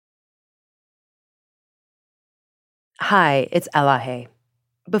Hi, it's Elahe.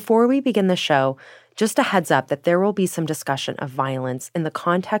 Before we begin the show, just a heads up that there will be some discussion of violence in the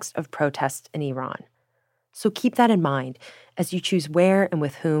context of protests in Iran. So keep that in mind as you choose where and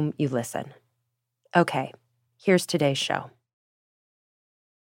with whom you listen. Okay, here's today's show.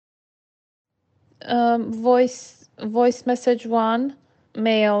 Voice message 1,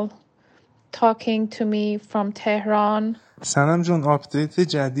 male, talking to me from Tehran. سنم جان آپدیت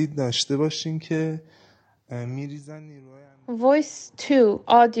جدید داشته باشین که میریزن نیروهای Voice 2,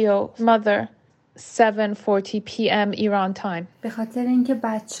 audio, mother, 7:40 p.m. Iran time. به خاطر اینکه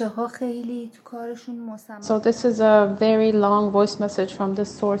بچه‌ها خیلی تو کارشون مصمم. So this is a very long voice message from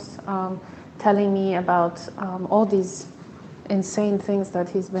this source telling me about all these insane things that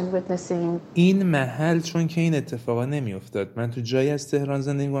he's been witnessing. این محل چون که این اتفاقا نمیافتاد. من تو جایی از تهران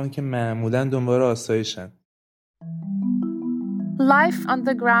زندگی می‌کنم که معمولاً دنبال آسایشن. Life on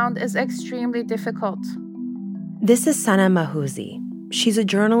the ground is extremely difficult. This is Sanam Mahouzi. She's a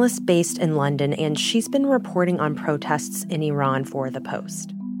journalist based in London, and she's been reporting on protests in Iran for The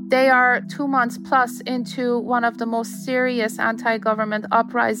Post. They are 2 months plus into one of the most serious anti-government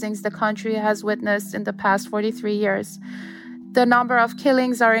uprisings the country has witnessed in the past 43 years. The number of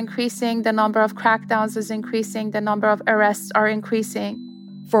killings are increasing, the number of crackdowns is increasing, the number of arrests are increasing.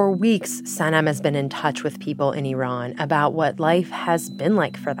 For weeks, Sanam has been in touch with people in Iran about what life has been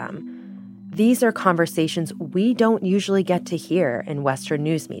like for them. These are conversations we don't usually get to hear in Western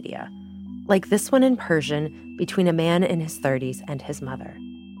news media, like this one in Persian between a man in his 30s and his mother.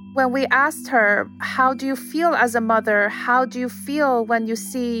 When we asked her, how do you feel as a mother? How do you feel when you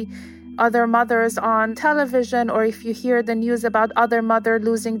see other mothers on television, or if you hear the news about other mothers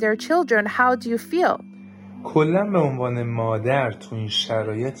losing their children, how do you feel? کلاً به عنوان مادر تو این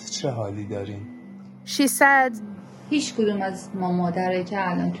شرایط چه حالی دارین؟ She said, هیچ کدوم از ما مادره که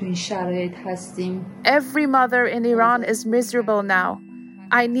الان تو این شرایط هستیم. Every mother in Iran is miserable now.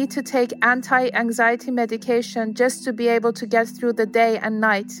 I need to take anti-anxiety medication just to be able to get through the day and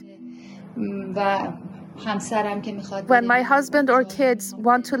night. و همسرم که میخواد When my husband or kids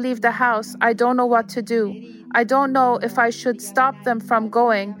want to leave the house, I don't know what to do. I don't know if I should stop them from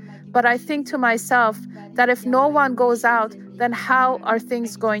going, but I think to myself that if no one goes out, then how are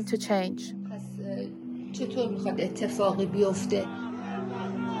things going to change? چطور میخواد اتفاقی بیفته؟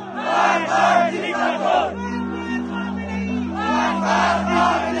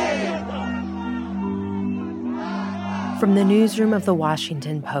 From the newsroom of The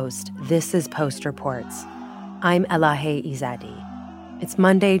Washington Post, this is Post Reports. I'm Elahe Izadi. It's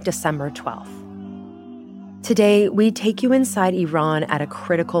Monday, December 12th. Today, we take you inside Iran at a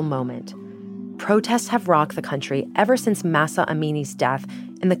critical moment. Protests have rocked the country ever since Mahsa Amini's death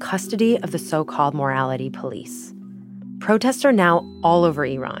in the custody of the so-called morality police. Protests are now all over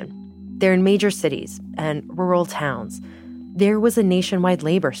Iran. They're in major cities and rural towns. There was a nationwide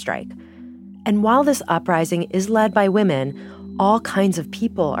labor strike. And while this uprising is led by women, all kinds of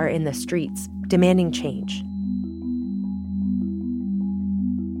people are in the streets demanding change.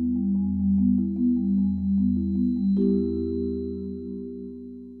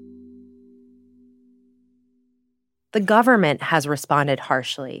 The government has responded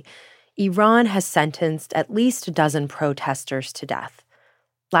harshly. Iran has sentenced at least a dozen protesters to death.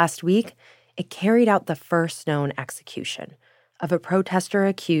 Last week, it carried out the first known execution of a protester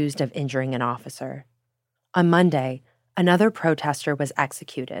accused of injuring an officer. On Monday, another protester was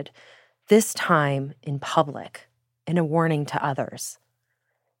executed, this time in public, in a warning to others.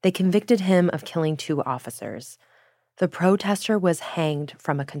 They convicted him of killing 2 officers. The protester was hanged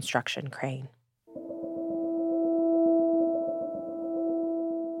from a construction crane.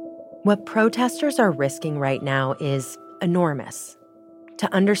 What protesters are risking right now is enormous.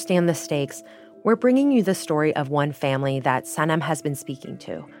 To understand the stakes, we're bringing you the story of one family that Sanam has been speaking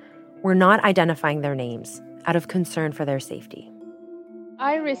to. We're not identifying their names out of concern for their safety.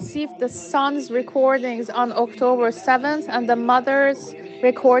 I received the son's recordings on October 7th and the mother's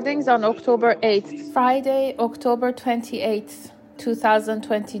recordings on October 8th. Friday, October 28th,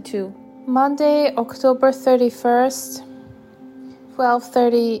 2022. Monday, October 31st,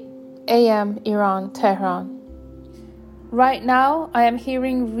 12:30 a.m. Iran, Tehran. Right now, I am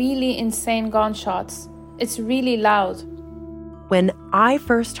hearing really insane gunshots. It's really loud. When I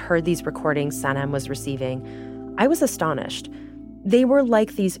first heard these recordings Sanam was receiving, I was astonished. They were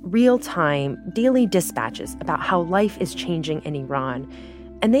like these real-time, daily dispatches about how life is changing in Iran,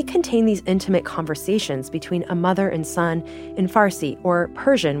 and they contain these intimate conversations between a mother and son in Farsi, or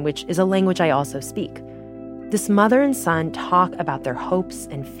Persian, which is a language I also speak. This mother and son talk about their hopes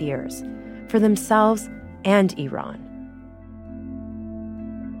and fears for themselves and Iran.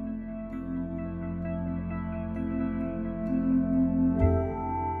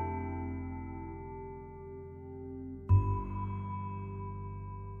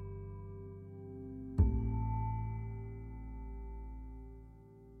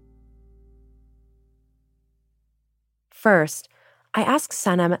 First, I asked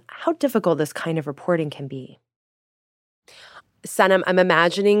Sanam how difficult this kind of reporting can be. Sanam, I'm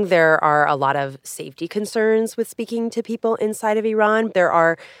imagining there are a lot of safety concerns with speaking to people inside of Iran. There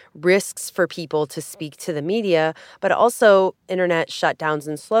are risks for people to speak to the media, but also internet shutdowns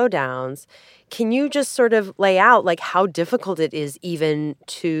and slowdowns. Can you just sort of lay out how difficult it is even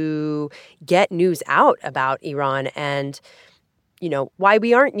to get news out about Iran and, why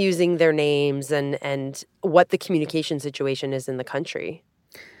we aren't using their names and what the communication situation is in the country?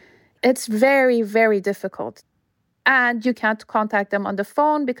 It's very, very difficult. And you can't contact them on the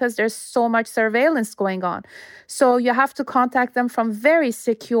phone because there's so much surveillance going on. So you have to contact them from very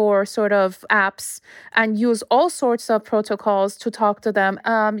secure sort of apps and use all sorts of protocols to talk to them.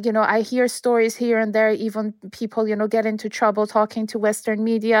 I hear stories here and there, even people, get into trouble talking to Western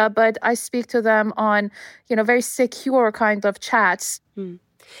media, but I speak to them on, very secure kind of chats.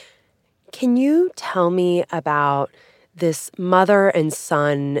 Can you tell me about this mother and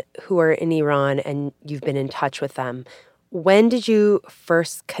son who are in Iran and you've been in touch with them? When did you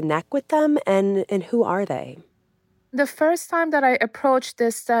first connect with them and who are they? The first time that I approached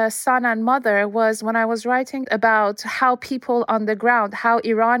this son and mother was when I was writing about how people on the ground, how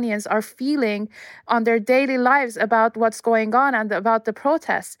Iranians are feeling on their daily lives about what's going on and about the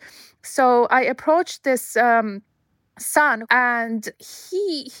protests. So I approached this son, and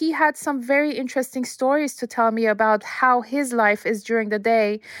he had some very interesting stories to tell me about how his life is during the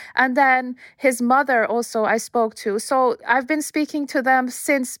day. And then his mother also I spoke to. So I've been speaking to them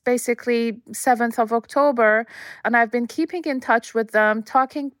since basically 7th of October, and I've been keeping in touch with them,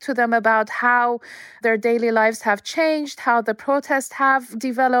 talking to them about how their daily lives have changed, how the protests have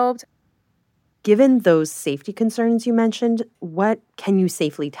developed. Given those safety concerns you mentioned, what can you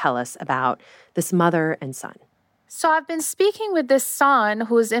safely tell us about this mother and son? So I've been speaking with this son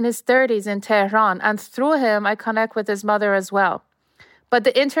who's in his 30s in Tehran, and through him, I connect with his mother as well. But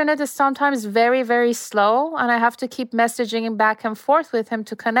the internet is sometimes very, very slow, and I have to keep messaging him back and forth with him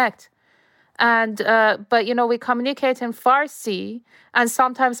to connect. And, but we communicate in Farsi, and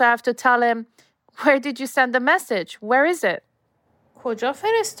sometimes I have to tell him, where did you send the message? Where is it? کجا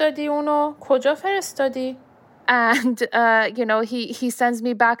فرستادی اونو؟ کجا فرستادی؟ And, he sends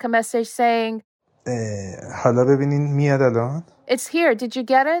me back a message saying, حالا ببینین میاد الان. It's here. Did you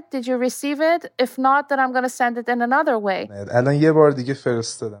get it? Did you receive it? If not, then I'm going to send it in another way. الان یه بار دیگه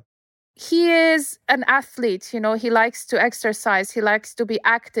فرستادم. He is an athlete, he likes to exercise. He likes to be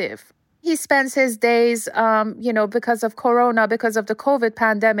active. He spends his days, because of Corona, because of the COVID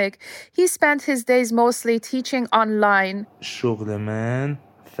pandemic, he spent his days mostly teaching online. شغل من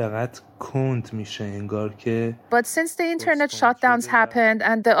فقط کند میشه انگار که. But since the internet shutdowns happened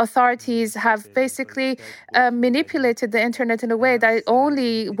and the authorities have basically manipulated the internet in a way that it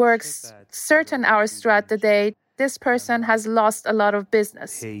only works certain hours throughout the day, this person has lost a lot of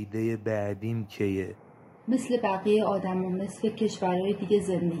business. پیده بعدیم کیه؟ مثل بقیه آدما مثل کشورهای دیگه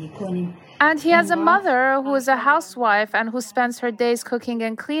زندگی کنیم. And he has a mother who is a housewife and who spends her days cooking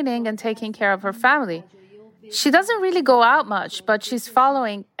and cleaning and taking care of her family. She doesn't really go out much, but she's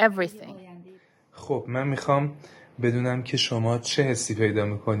following everything. خب من میخوام بدونم که شما چه حسی پیدا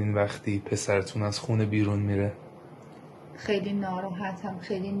میکنین وقتی پسرتون از خونه بیرون میره. خیلی ناراحتم،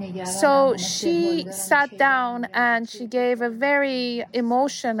 خیلی نگرانم. So she sat down and she gave a very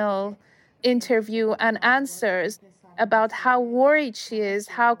emotional interview and answers about how worried she is,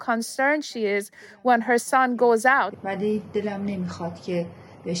 how concerned she is when her son goes out. ولی دلم نمیخواد که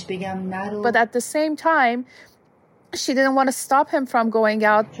بهش بگم نرو. But at the same time, she didn't want to stop him from going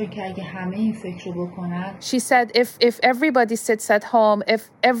out. چون که اگه همه این فکر رو بکنن. She said if everybody sits at home, if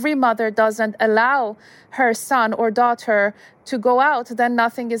every mother doesn't allow her son or daughter to go out, then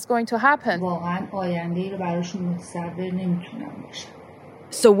nothing is going to happen. واقعا آینده‌ای رو براشون متصور نمیتونم باشم.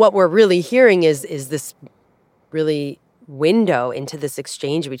 So what we're really hearing is this really window into this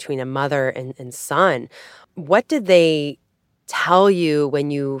exchange between a mother and son. What did they tell you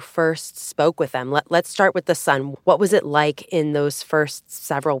when you first spoke with them? Let's start with the son. What was it like in those first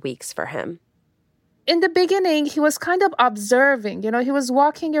several weeks for him? In the beginning, he was kind of observing. He was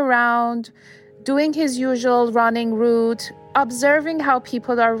walking around, doing his usual running route, observing how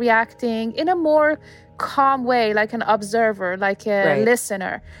people are reacting in a more calm way, like an observer, like a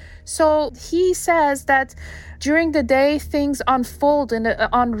listener. So he says that during the day, things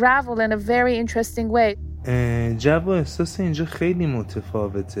unravel in a very interesting way. جو احساس اینجا خیلی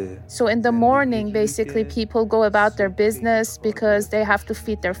متفاوته. So in the morning, basically, people go about their business because they have to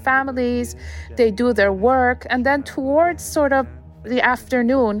feed their families, they do their work, and then towards sort of the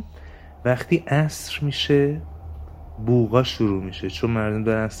afternoon, وقتی عصر میشه بوغا شروع میشه چون مردم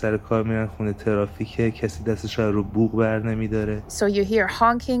دارن سر کار میرن خونه ترافیکه کسی دستش رو بوق بر نمیداره. So you hear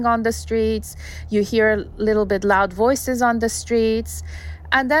honking on the streets, you hear a little bit loud voices on the streets,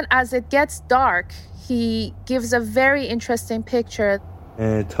 and then as it gets dark, he gives a very interesting picture.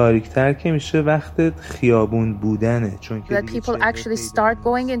 تاریک‌تر که میشه وقت خیابون بودنه چون که that people actually start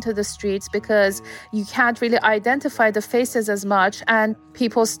going into the streets because you can't really identify the faces as much and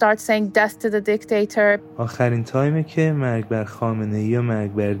people start saying death to the dictator. آخرین تایمه که مرگ بر خامنه‌ای یا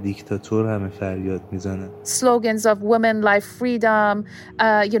مرگ بر دیکتاتور همه فریاد میزنن. Slogans of women life freedom,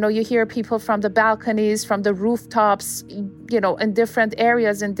 you hear people from the balconies, from the rooftops, in different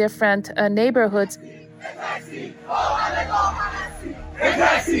areas, in different neighborhoods.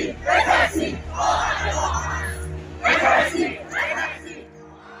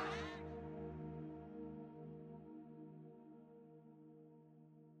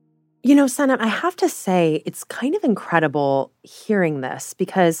 Sanam, I have to say it's kind of incredible hearing this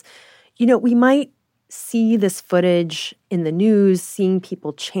because, we might see this footage in the news, seeing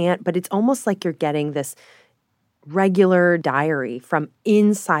people chant, but it's almost like you're getting this regular diary from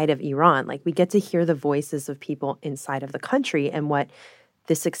inside of Iran. Like we get to hear the voices of people inside of the country and what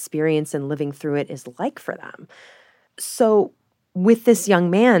this experience and living through it is like for them. So with this young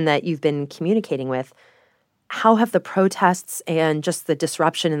man that you've been communicating with, how have the protests and just the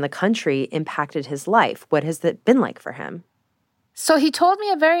disruption in the country impacted his life? What has it been like for him? So he told me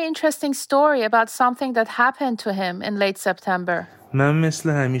a very interesting story about something that happened to him in late September. من مثل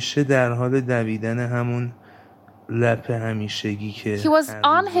همیشه در حال دویدن همون لپ همیشگی که He was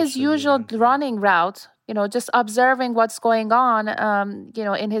on his usual running route, just observing what's going on,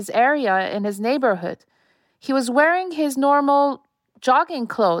 in his area, in his neighborhood. He was wearing his normal jogging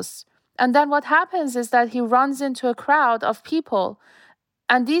clothes. And then what happens is that he runs into a crowd of people.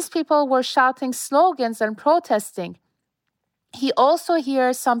 And these people were shouting slogans and protesting. He also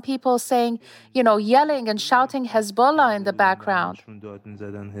hears some people saying, yelling and shouting Hezbollah in the background.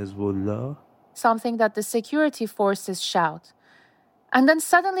 Something that the security forces shout. And then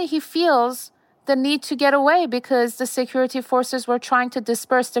suddenly he feels the need to get away because the security forces were trying to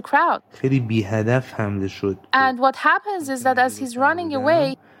disperse the crowd. And what happens is that as he's running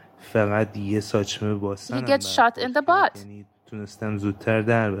away, he gets shot in the butt. تونستم زودتر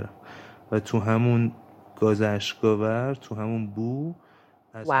در برم و تو همون گاز اشک‌آور تو همون بو.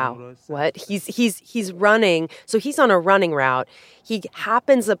 Wow. What? He's running. So he's on a running route. He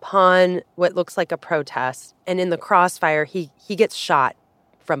happens upon what looks like a protest, and in the crossfire, he gets shot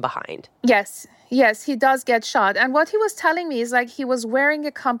from behind. Yes, he does get shot. And what he was telling me is like he was wearing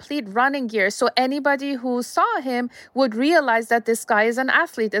a complete running gear. So anybody who saw him would realize that this guy is an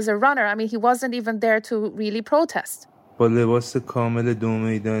athlete, is a runner. I mean, he wasn't even there to really protest. با لباس کامل دو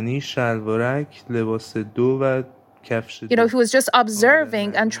میدانی، شلوارک، لباس دو و کفش. He was just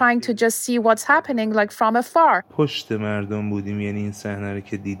observing and trying to just see what's happening like from afar. پشت مردم بودیم، یعنی این صحنه رو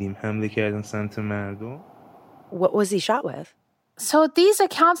که دیدیم حمله کردن سمت مردم. What was he shot with? So these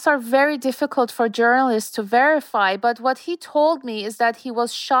accounts are very difficult for journalists to verify, but what he told me is that he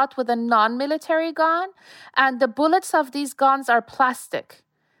was shot with a non-military gun, and the bullets of these guns are plastic.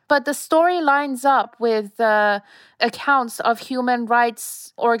 But the story lines up with accounts of human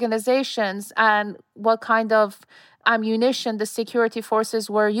rights organizations and what kind of ammunition the security forces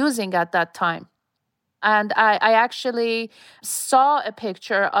were using at that time. And I actually saw a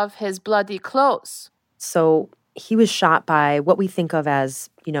picture of his bloody clothes. So he was shot by what we think of as,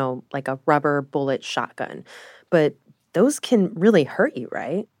 like a rubber bullet shotgun. But those can really hurt you,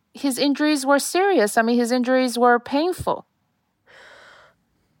 right? His injuries were serious. I mean, his injuries were painful.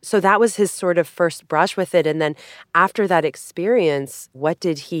 So that was his sort of first brush with it. And then after that experience, what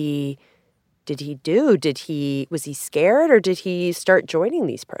did he do? Was he scared or did he start joining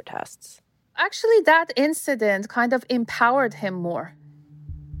these protests? Actually, that incident kind of empowered him more.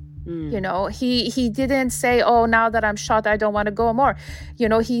 He didn't say, oh, now that I'm shot, I don't want to go more.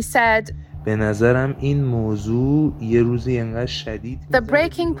 He said, به نظرم این موضوع یه روزی انقدر شدید the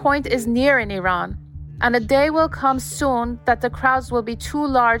breaking point is near in Iran. And a day will come soon that the crowds will be too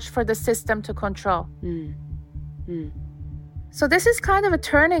large for the system to control. So this is kind of a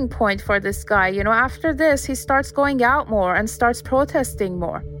turning point for this guy. After this, he starts going out more and starts protesting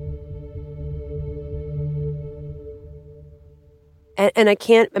more. And I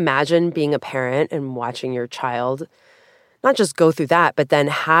can't imagine being a parent and watching your child not just go through that, but then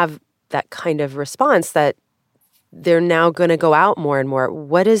have that kind of response that they're now going to go out more and more.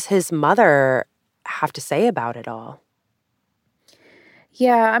 What does his mother have to say about it all?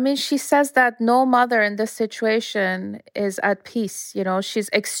 Yeah, I mean, she says that no mother in this situation is at peace. You know, she's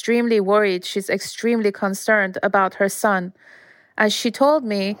extremely worried. She's extremely concerned about her son. And she told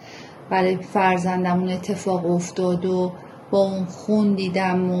me, برای فرزندمون اتفاق افتاد و با اون خون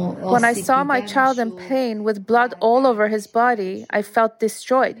دیدم و when I آسیب saw my دیدنش child in pain with blood all over his body, I felt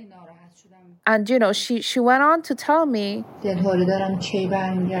destroyed. And, you know, she went on to tell me, دلهره دارم کی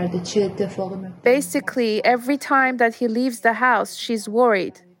برمیگرده چه اتفاقی میفته. basically, every time that he leaves the house, she's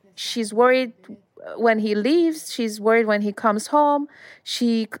worried. She's worried when he leaves. She's worried when he comes home.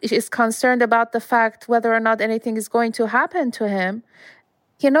 She is concerned about the fact whether or not anything is going to happen to him.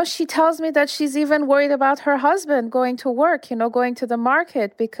 You know, she tells me that she's even worried about her husband going to work, you know, going to the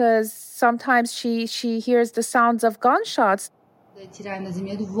market, because sometimes she hears the sounds of gunshots. تیراندازی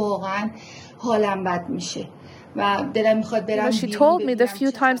میاد واقعا حالم بد میشه. She told me the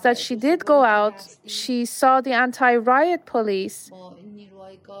few times that she did go out, she saw the anti-riot police.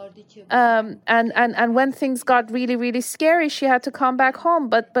 And when things got really, really scary, she had to come back home,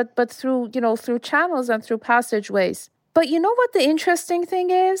 but through, you know, through channels and through passageways. But you know what the interesting thing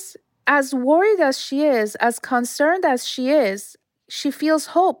is? As worried as she is, as concerned as she is, she feels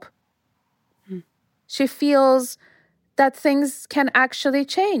hope. She feels that things can actually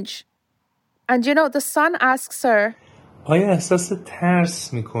change. And you know, the son asks her, آیا احساس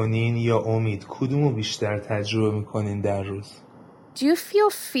ترس میکنین یا امید؟ کدومو بیشتر تجربه میکنین در روز؟ do you feel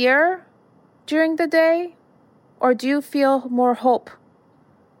fear during the day or do you feel more hope?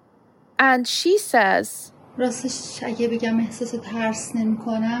 And she says, راستش اگه بگم احساس ترس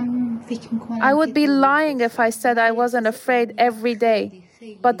نمی‌کنم فکر می‌کنم I would be lying if I said I wasn't afraid every day.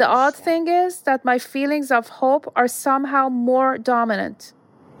 But the odd thing is that my feelings of hope are somehow more dominant.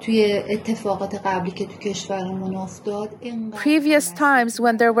 توی اتفاقات قبلی که تو کشورمون افتاد Previous times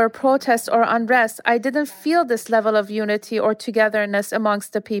when there were protests or unrest, I didn't feel this level of unity or togetherness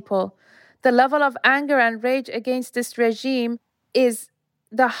amongst the people. The level of anger and rage against this regime is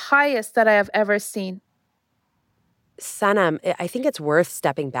the highest that I have ever seen. Sanam, I think it's worth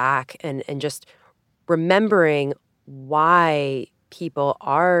stepping back and just remembering why people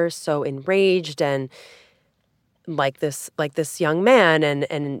are so enraged and like this young man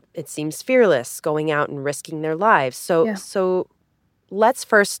and it seems fearless going out and risking their lives. So let's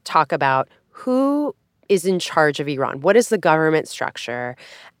first talk about who is in charge of Iran. What is the government structure?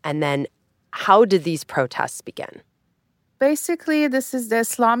 And then how did these protests begin? Basically, this is the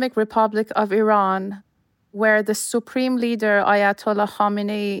Islamic Republic of Iran, where the supreme leader, Ayatollah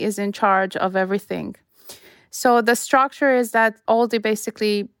Khamenei, is in charge of everything. So the structure is that all the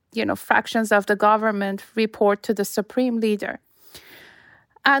basically, fractions of the government report to the supreme leader.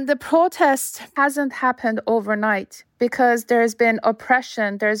 And the protest hasn't happened overnight because there's been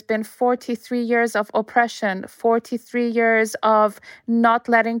oppression. There's been 43 years of oppression, 43 years of not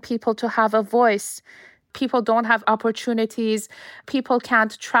letting people to have a voice. People don't have opportunities. People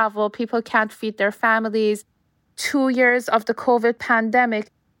can't travel. People can't feed their families. 2 years of the COVID pandemic,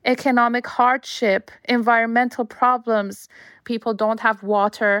 economic hardship, environmental problems. People don't have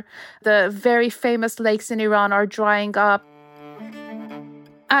water. The very famous lakes in Iran are drying up.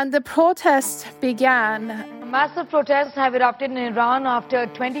 And the protests began. Massive protests have erupted in Iran after a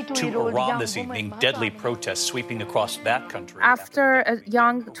 22-year-old Iran young this woman, evening, deadly protests sweeping across that country. After a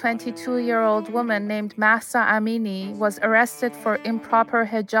young 22-year-old woman named Mahsa Amini was arrested for improper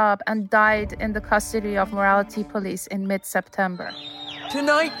hijab and died in the custody of morality police in mid-September.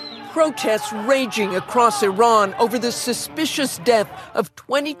 Tonight, protests raging across Iran over the suspicious death of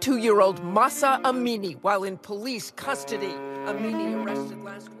 22-year-old Mahsa Amini while in police custody. Amini arrested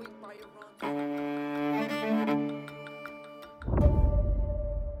last week by Iran.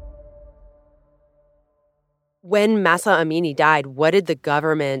 When Mahsa Amini died, what did the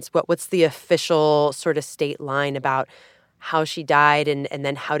government, what's the official sort of state line about how she died and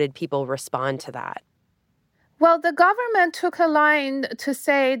then how did people respond to that? Well, the government took a line to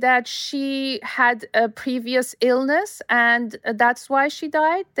say that she had a previous illness and that's why she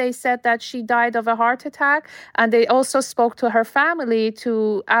died. They said that she died of a heart attack. And they also spoke to her family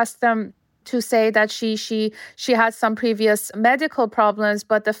to ask them to say that she had some previous medical problems,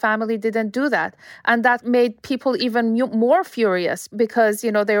 but the family didn't do that. And that made people even more furious because,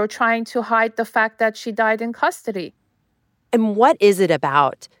 they were trying to hide the fact that she died in custody. And what is it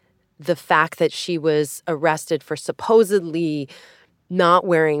about the fact that she was arrested for supposedly not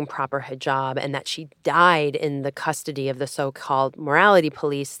wearing proper hijab and that she died in the custody of the so-called morality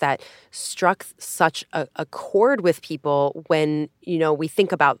police that struck such a chord with people when, we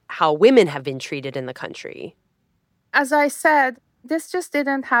think about how women have been treated in the country? As I said, this just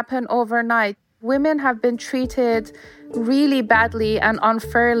didn't happen overnight. Women have been treated really badly and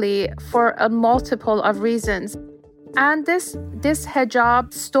unfairly for a multiple of reasons. And this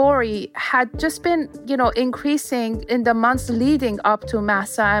hijab story had just been, increasing in the months leading up to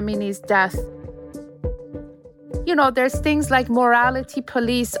Mahsa Amini's death. There's things like morality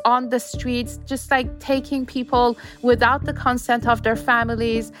police on the streets, just like taking people without the consent of their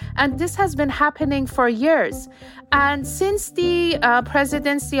families. And this has been happening for years. And since the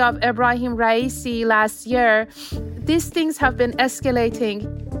presidency of Ebrahim Raisi last year, these things have been escalating.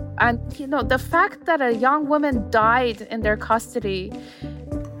 And, the fact that a young woman died in their custody,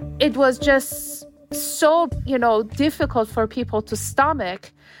 it was just so, difficult for people to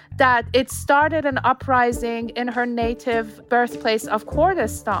stomach that it started an uprising in her native birthplace of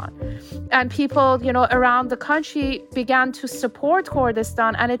Kurdistan. And people, around the country began to support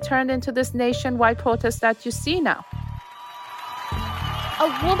Kurdistan, and it turned into this nationwide protest that you see now. A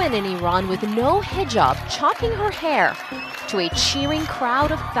woman in Iran with no hijab chopping her hair to a cheering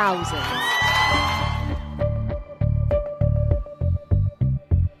crowd of thousands.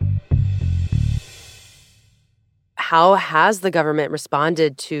 How has the government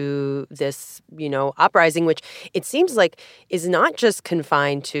responded to this, uprising, which it seems like is not just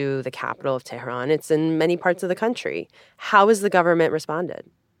confined to the capital of Tehran, it's in many parts of the country. How has the government responded?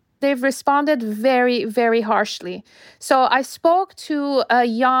 They've responded very, very harshly. So I spoke to a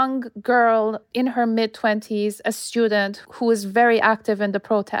young girl in her mid-20s, a student who is very active in the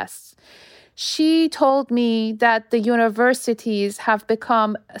protests. She told me that the universities have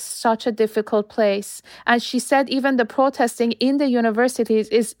become such a difficult place. And she said even the protesting in the universities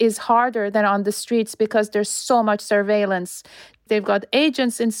is harder than on the streets because there's so much surveillance. They've got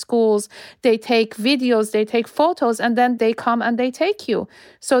agents in schools, they take videos, they take photos, and then they come and they take you.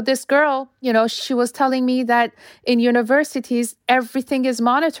 So this girl, she was telling me that in universities, everything is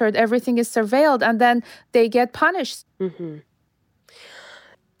monitored, everything is surveilled, and then they get punished. Mm-hmm.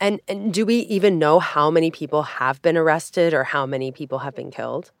 And do we even know how many people have been arrested or how many people have been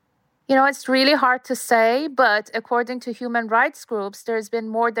killed? It's really hard to say, but according to human rights groups, there's been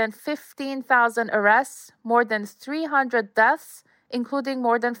more than 15,000 arrests, more than 300 deaths, including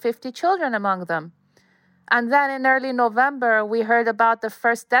more than 50 children among them. And then in early November, we heard about the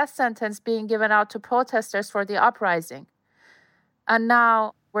first death sentence being given out to protesters for the uprising. And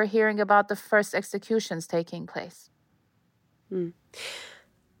now we're hearing about the first executions taking place.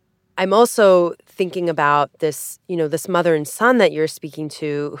 I'm also thinking about this, this mother and son that you're speaking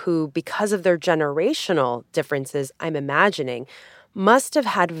to who, because of their generational differences, I'm imagining, must have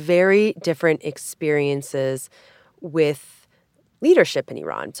had very different experiences with leadership in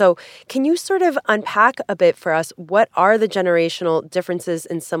Iran. So can you sort of unpack a bit for us what are the generational differences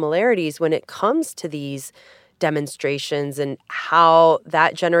and similarities when it comes to these demonstrations and how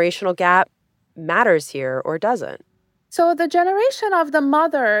that generational gap matters here or doesn't? So the generation of the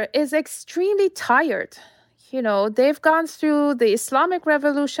mother is extremely tired. They've gone through the Islamic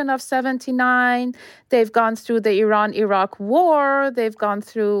Revolution of 79. They've gone through the Iran-Iraq war. They've gone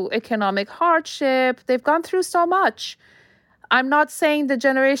through economic hardship. They've gone through so much. I'm not saying the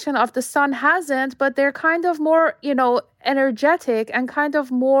generation of the son hasn't, but they're kind of more, energetic and kind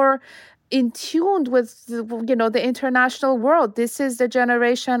of more in tune with, the international world. This is the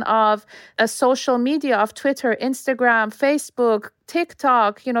generation of social media, of Twitter, Instagram, Facebook,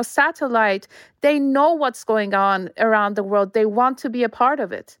 TikTok, satellite. They know what's going on around the world. They want to be a part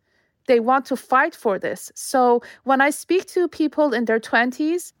of it. They want to fight for this. So when I speak to people in their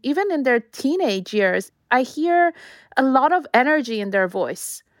 20s, even in their teenage years, I hear a lot of energy in their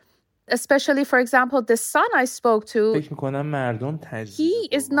voice. Especially, for example, the son I spoke to, he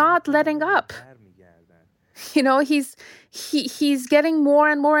is not letting up. He's getting more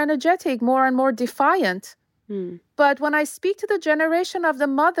and more energetic, more and more defiant. But when I speak to the generation of the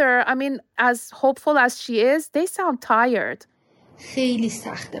mother, as hopeful as she is, they sound tired. خیلی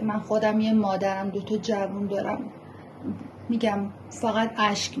سخته. من خودم یه مادرم 2 جوون دارم. میگم فقط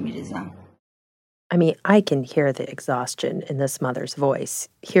اشک میریزم. I can hear the exhaustion in this mother's voice.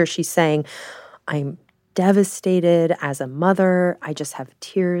 Here she's saying, I'm devastated as a mother. I just have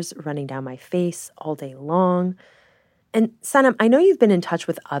tears running down my face all day long. And Sanam, I know you've been in touch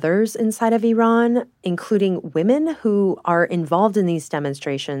with others inside of Iran, including women who are involved in these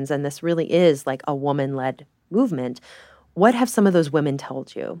demonstrations, and this really is like a woman-led movement. What have some of those women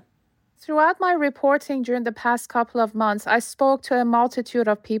told you? Throughout my reporting during the past couple of months, I spoke to a multitude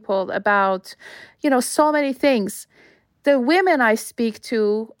of people about, so many things. The women I speak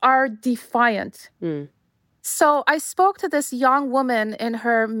to are defiant. So I spoke to this young woman in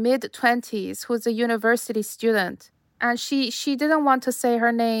her mid-20s who's a university student. And she didn't want to say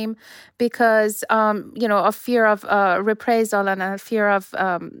her name because, of fear of reprisal and a fear of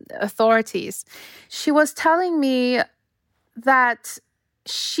authorities. She was telling me that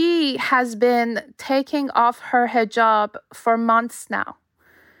she has been taking off her hijab for months now.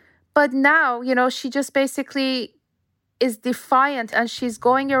 But now, she just basically is defiant and she's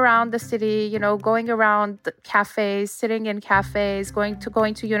going around the city, going around the cafes, sitting in cafes,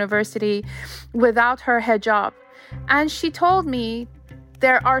 going to university without her hijab. And she told me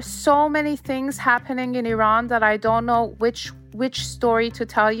there are so many things happening in Iran that I don't know which story to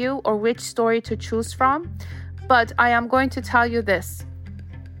tell you or which story to choose from. But I am going to tell you this.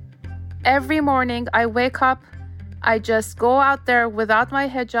 Every morning I wake up, I just go out there without my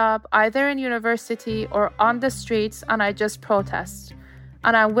hijab, either in university or on the streets, and I just protest.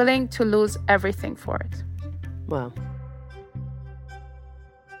 And I'm willing to lose everything for it. Wow.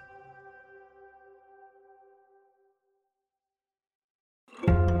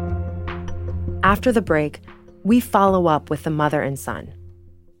 After the break, we follow up with the mother and son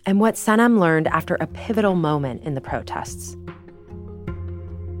and what Sanam learned after a pivotal moment in the protests.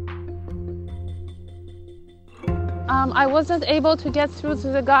 I wasn't able to get through to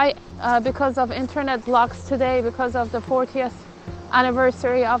the guy because of internet blocks today because of the 40th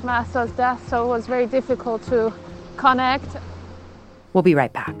anniversary of Mahsa's death, so it was very difficult to connect. We'll be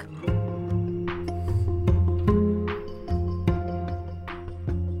right back.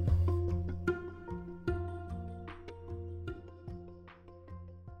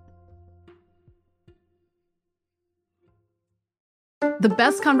 The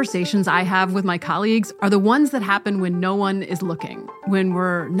best conversations I have with my colleagues are the ones that happen when no one is looking, when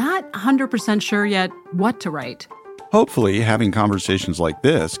we're not 100% sure yet what to write. Hopefully, having conversations like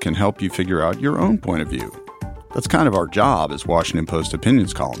this can help you figure out your own point of view. That's kind of our job as Washington Post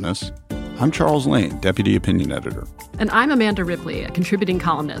opinions columnists. I'm Charles Lane, Deputy Opinion Editor. And I'm Amanda Ripley, a contributing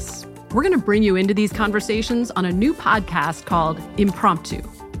columnist. We're going to bring you into these conversations on a new podcast called Impromptu.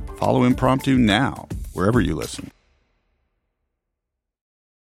 Follow Impromptu now, wherever you listen.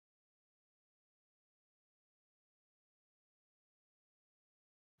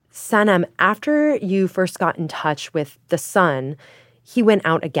 Sanam, after you first got in touch with the son, he went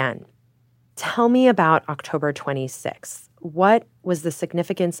out again. Tell me about October 26th. What was the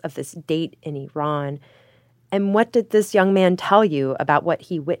significance of this date in Iran? And what did this young man tell you about what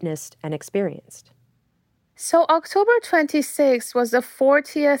he witnessed and experienced? So October 26th was the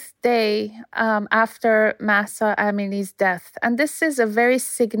 40th day after Mahsa Amini's death. And this is a very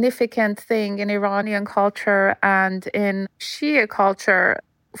significant thing in Iranian culture and in Shia culture.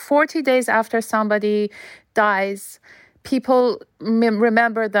 40 days after somebody dies, people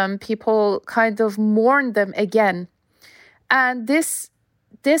remember them, people kind of mourn them again. And this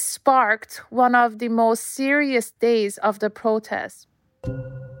sparked one of the most serious days of the protest.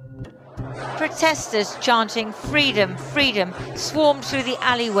 Protesters chanting "Freedom, freedom" swarmed through the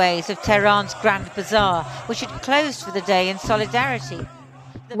alleyways of Tehran's Grand Bazaar, which had closed for the day in solidarity.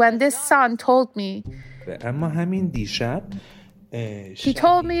 When this son told me, he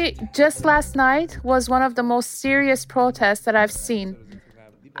told me just last night was one of the most serious protests that I've seen.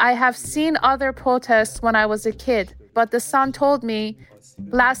 I have seen other protests when I was a kid, but the son told me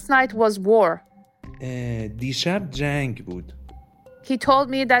last night was war. He told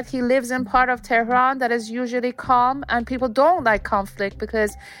me that he lives in part of Tehran that is usually calm and people don't like conflict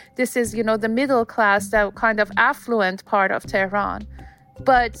because this is, the middle class, the kind of affluent part of Tehran.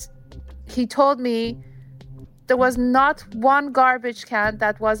 But he told me there was not one garbage can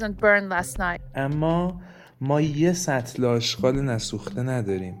that wasn't burned last night. اما ما یه سطل آشغال نسوخته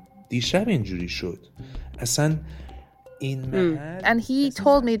نداریم. دیشب اینجوری شد. اصلا And he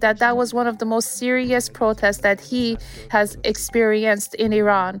told me that was one of the most serious protests that he has experienced in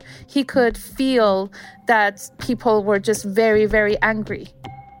Iran. He could feel that people were just very, very angry.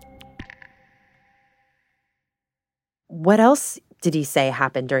 What else did he say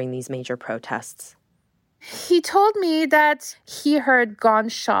happened during these major protests? He told me that he heard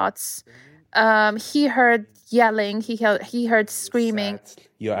gunshots, he heard yelling, he heard screaming.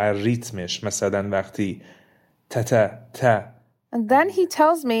 یا ریتمش مثلا وقتی تا. And then he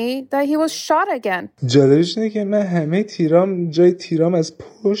tells me that he was shot again. جالبش اینه که من همه تیرام جای تیرام از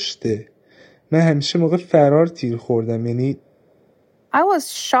پشته. من همیشه موقع فرار تیر خوردم. یعنی I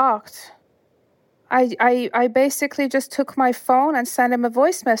was shocked. I basically just took my phone and sent him a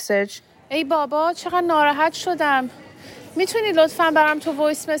voice message. ای بابا چقدر ناراحت شدم. میتونی لطفاً برام تو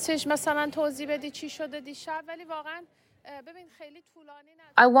وایس مسیج مثلا توضیح بدی چی شده دیشب ولی واقعاً ببین خیلی طولانی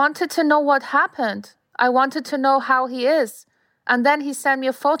نده. I wanted to know what happened. I wanted to know how he is. And then he sent me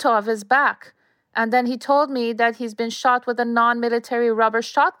a photo of his back. And then he told me that he's been shot with a non-military rubber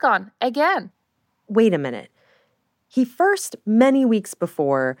shotgun again. Wait a minute. He first, many weeks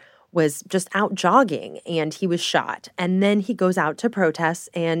before, was just out jogging and he was shot. And then he goes out to protest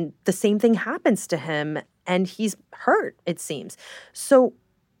and the same thing happens to him and he's hurt, it seems. So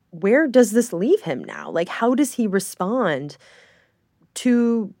where does this leave him now? Like, how does he respond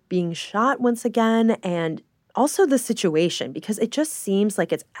to being shot once again and also the situation? Because it just seems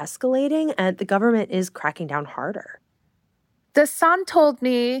like it's escalating and the government is cracking down harder. The son told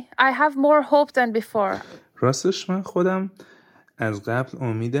me I have more hope than before. راستش من خودم از قبل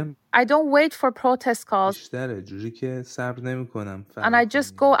امیدم I don't wait for protest calls. بیشتره جوری که صبر نمی‌کنم. And I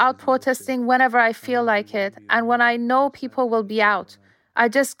just go out protesting whenever I feel like it and when I know people will be out. I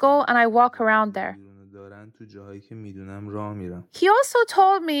just go and I walk around there. تو جاهایی که میدونم راه میرم. He also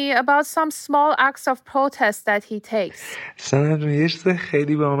told me about some small acts of protest that he takes. سنم یه چیز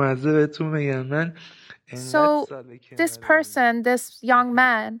خیلی بامزه بهتون میگم. من So this person, this young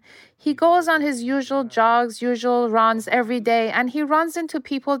man, he goes on his usual jogs, usual runs every day, and he runs into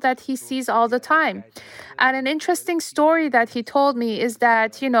people that he sees all the time. And an interesting story that he told me is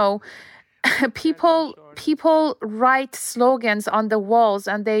that, you know, people write slogans on the walls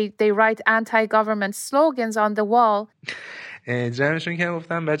and they write anti-government slogans on the wall. جمعشون که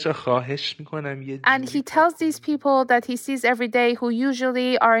گفتم بچه خواهش میکنم یه And he tells these people that he sees every day who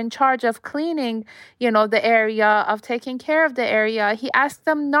usually are in charge of cleaning, you know, the area, of taking care of the area. He asks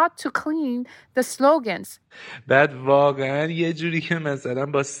them not to clean the slogans. بعد واقعا یه جوری که مثلا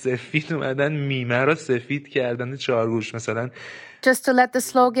با سفید اومدن میمه رو سفید کردن چارگوش مثلا just to let the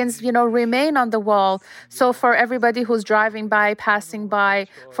slogans, you know, remain on the wall. So for everybody who's driving by, passing by,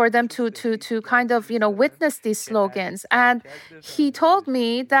 for them to kind of, you know, witness these slogans. And he told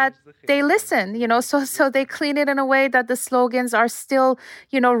me that they listen, you know, so they clean it in a way that the slogans are still,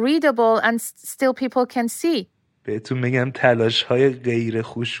 you know, readable and still people can see. بهتون میگم تلاش‌های غیر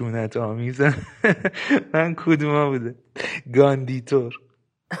خشونت آمیزن. من کدوما بوده؟ گاندیتور.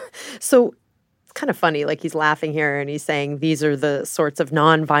 So it's kind of funny, like he's laughing here and he's saying these are the sorts of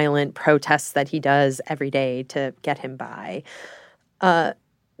nonviolent protests that he does every day to get him by.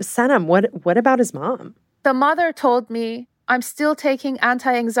 Sanam, what about his mom? The mother told me, I'm still taking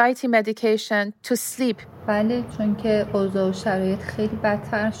anti-anxiety medication to sleep.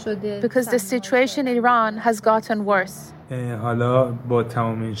 Because the situation in Iran has gotten worse. حالا با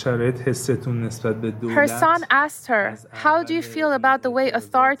تمام این شرایط حستون نسبت به دولت Her son asked her, how do you feel about the way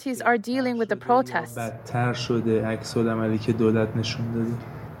authorities are dealing with the protests? بدتر شده عکس العملی که دولت نشون داده.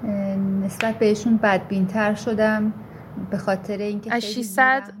 نسبت بهشون بدبین‌تر شدم به خاطر اینکه And she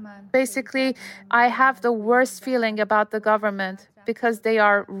said, basically, I have the worst feeling about the government because they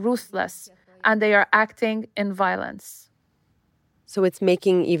are ruthless and they are acting in violence. So it's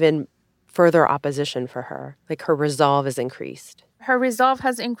making even further opposition for her. Like her resolve is increased. Her resolve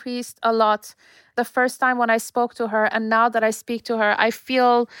has increased a lot. The first time when I spoke to her and now that I speak to her, I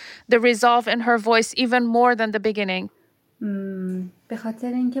feel the resolve in her voice even more than the beginning.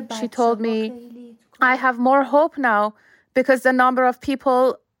 She told me, I have more hope now because the number of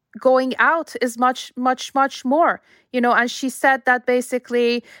people going out is much, much, much more, you know, and she said that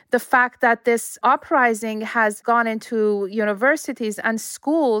basically the fact that this uprising has gone into universities and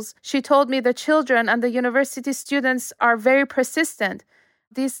schools, she told me the children and the university students are very persistent.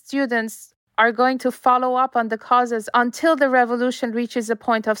 These students are going to follow up on the causes until the revolution reaches a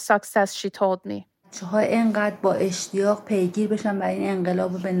point of success, she told me. اینقدر با اشتیاق پیگیر بشن برای این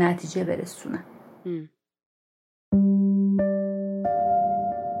انقلاب رو به نتیجه برسونن.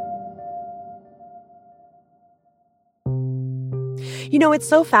 You know, it's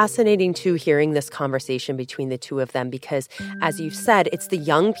so fascinating, too, hearing this conversation between the two of them because, as you've said, it's the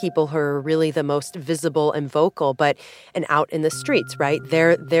young people who are really the most visible and vocal, and out in the streets, right?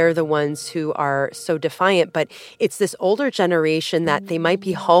 They're the ones who are so defiant, but it's this older generation that they might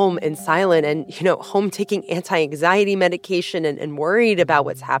be home and silent and, you know, home taking anti-anxiety medication and worried about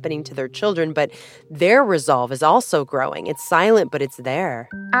what's happening to their children, but their resolve is also growing. It's silent, but it's there.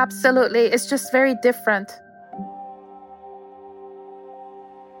 Absolutely. It's just very different.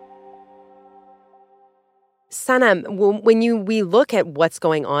 Sanam, when we look at what's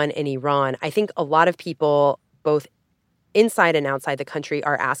going on in Iran, I think a lot of people, both inside and outside the country,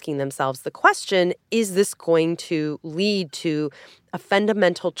 are asking themselves the question, is this going to lead to a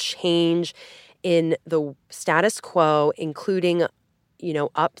fundamental change in the status quo, including, you know,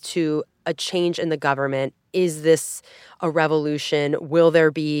 up to a change in the government? Is this a revolution? Will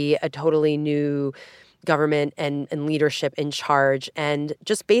there be a totally new government and leadership in charge? And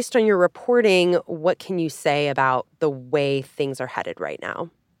just based on your reporting, what can you say about the way things are headed right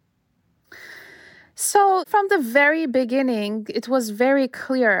now? So from the very beginning, it was very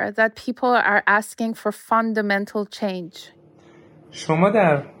clear that people are asking for fundamental change. شما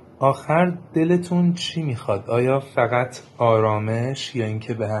در آخر دلتون چی میخواد؟ آیا فقط آرامش یا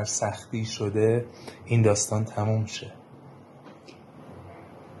اینکه به هر سختی شده این داستان تموم شه؟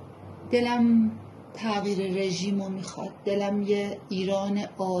 دلم تغییر رژیمو میخواد. دلم یه ایران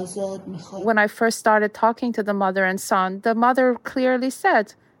آزاد میخواد. When I first started talking to the mother and son, the mother clearly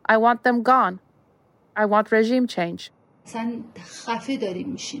said, I want them gone. I want regime change. اصلا خفه داریم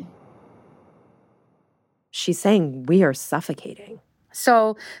میشیم. She's saying we are suffocating.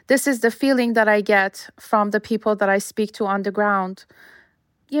 So this is the feeling that I get from the people that I speak to on the ground.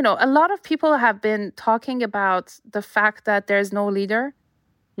 You know, a lot of people have been talking about the fact that there's no leader.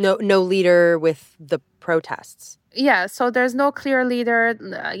 No leader with the protests. Yeah, so there's no clear leader.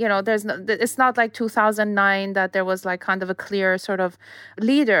 You know, it's not like 2009 that there was like kind of a clear sort of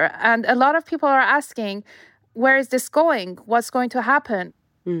leader. And a lot of people are asking, where is this going? What's going to happen?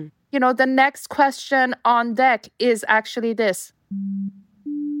 You know, the next question on deck is actually this.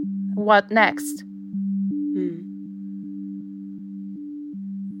 What next?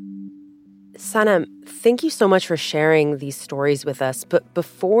 Sanam, thank you so much for sharing these stories with us. But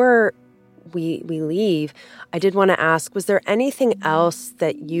before we leave, I did want to ask, was there anything else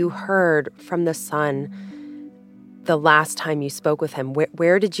that you heard from the son the last time you spoke with him?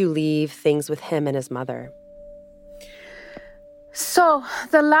 Where did you leave things with him and his mother? So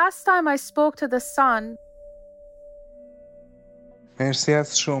the last time I spoke to the son, مرسی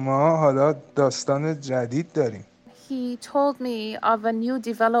از شما. حالا داستان جدید داریم. he told me of a new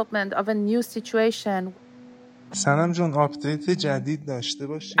development, of a new situation. سنم جون آپدیت جدید داشته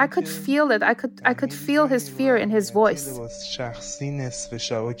باشیم. I could feel it. I could feel his fear in his voice. شخصی نصف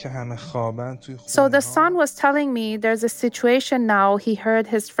شبا که همه خوابن توی خونه. So the son was telling me there's a situation now. He heard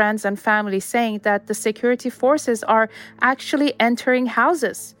his friends and family saying that the security forces are actually entering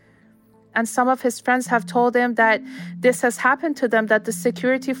houses. And some of his friends have told him that this has happened to them, that the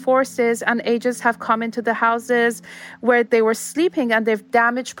security forces and agents have come into the houses where they were sleeping and they've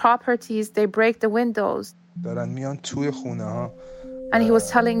damaged properties. They break the windows. دارن میان توی خونه ها. And he was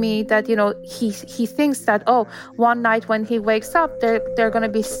telling me that, you know, he thinks that, oh, one night when he wakes up, they're going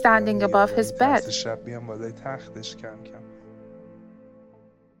to be standing above his bed. شب بیان بالای تختش کم کم.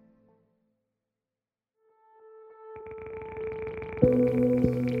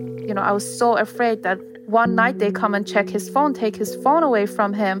 You know, I was so afraid that one night they come and check his phone, take his phone away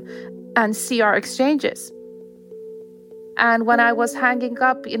from him and see our exchanges. And when I was hanging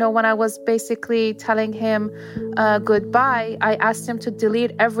up, you know, when I was basically telling him goodbye, I asked him to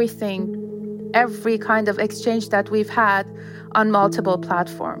delete everything, every kind of exchange that we've had on multiple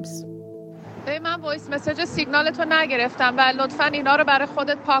platforms. من وایس مسیج سیگنالتو نگرفتم و لطفاً اینا رو برای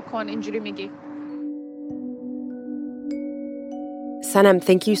خودت پاک کن اینجوری میگی. Sanam,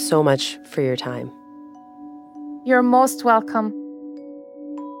 thank you so much for your time. You're most welcome.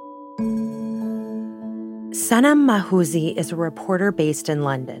 Sanam Mahouzi is a reporter based in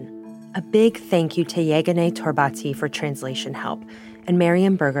London. A big thank you to Yegane Torbati for translation help and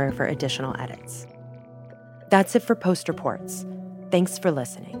Mariam Berger for additional edits. That's it for Post Reports. Thanks for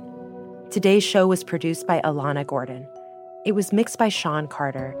listening. Today's show was produced by Alana Gordon. It was mixed by Sean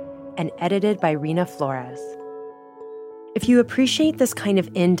Carter and edited by Rena Flores. If you appreciate this kind of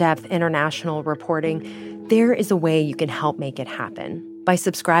in-depth international reporting, there is a way you can help make it happen by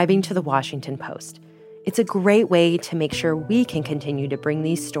subscribing to The Washington Post. It's a great way to make sure we can continue to bring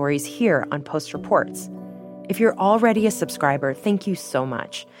these stories here on Post Reports. If you're already a subscriber, thank you so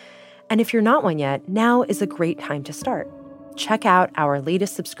much. And if you're not one yet, now is a great time to start. Check out our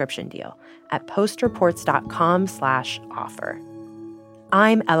latest subscription deal at postreports.com/offer.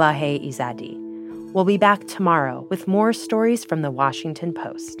 I'm Elahe Izadi. We'll be back tomorrow with more stories from The Washington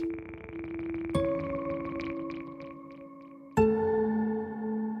Post.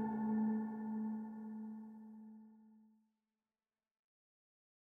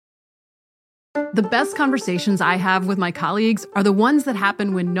 The best conversations I have with my colleagues are the ones that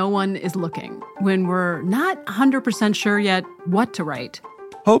happen when no one is looking, when we're not 100% sure yet what to write.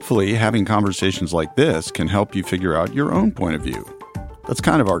 Hopefully, having conversations like this can help you figure out your own point of view. That's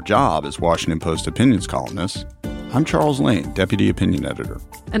kind of our job as Washington Post opinions columnists. I'm Charles Lane, Deputy Opinion Editor.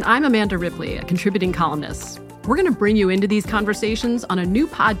 And I'm Amanda Ripley, a contributing columnist. We're going to bring you into these conversations on a new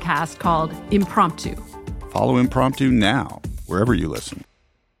podcast called Impromptu. Follow Impromptu now, wherever you listen.